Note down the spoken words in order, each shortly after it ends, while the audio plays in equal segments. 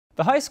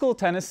The high school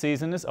tennis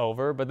season is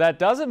over, but that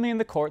doesn't mean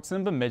the courts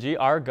in Bemidji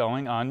are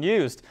going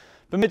unused.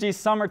 Bemidji's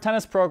summer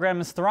tennis program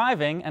is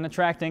thriving and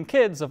attracting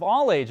kids of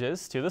all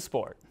ages to the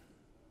sport.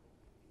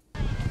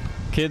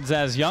 Kids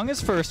as young as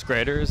first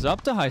graders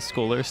up to high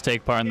schoolers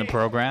take part in the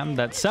program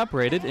that's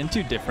separated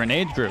into different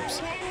age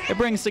groups. It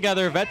brings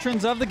together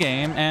veterans of the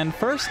game and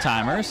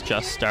first-timers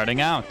just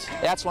starting out.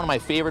 That's one of my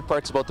favorite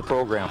parts about the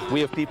program. We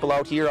have people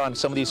out here on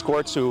some of these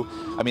courts who,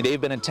 they've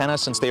been in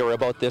tennis since they were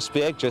about this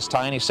big, just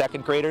tiny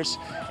second graders.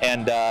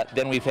 And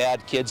then we've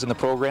had kids in the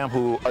program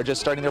who are just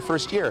starting their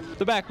first year.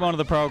 The backbone of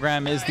the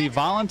program is the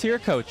volunteer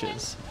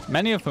coaches,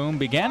 many of whom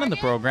began in the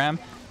program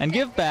and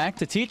give back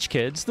to teach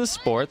kids the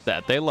sport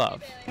that they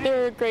love.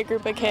 They're a great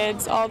group of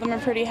kids. All of them are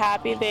pretty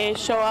happy. They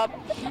show up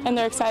and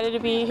they're excited to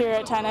be here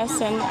at tennis,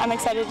 and I'm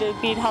excited to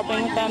be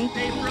helping with them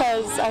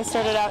because I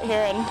started out here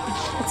and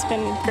it's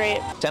been great.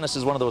 Tennis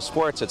is one of those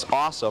sports, it's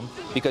awesome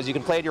because you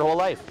can play it your whole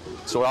life.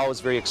 So we're always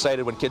very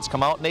excited when kids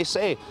come out and they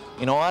say,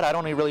 you know what, I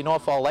don't even really know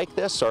if I'll like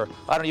this, or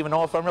I don't even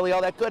know if I'm really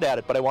all that good at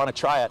it, but I want to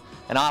try it.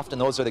 And often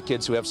those are the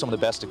kids who have some of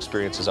the best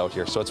experiences out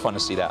here, so it's fun to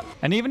see that.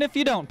 And even if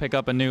you don't pick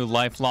up a new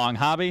lifelong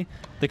hobby,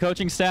 the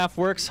coaching staff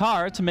works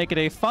hard to make it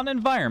a fun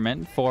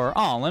environment for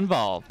all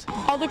involved.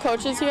 All the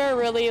coaches here are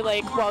really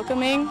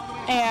welcoming,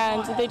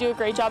 and they do a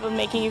great job of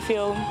making you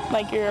feel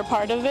like you're a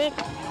part of it,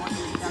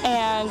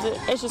 and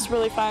it's just a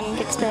really fun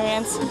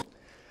experience.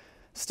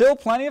 Still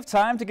plenty of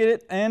time to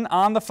get in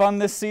on the fun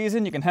this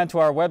season. You can head to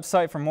our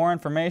website for more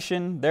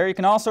information. There you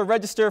can also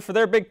register for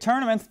their big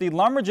tournament, the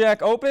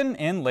Lumberjack Open,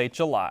 in late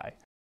July.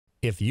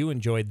 If you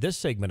enjoyed this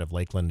segment of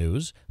Lakeland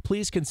News,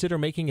 please consider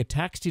making a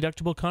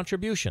tax-deductible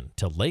contribution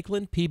to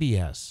Lakeland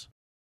PBS.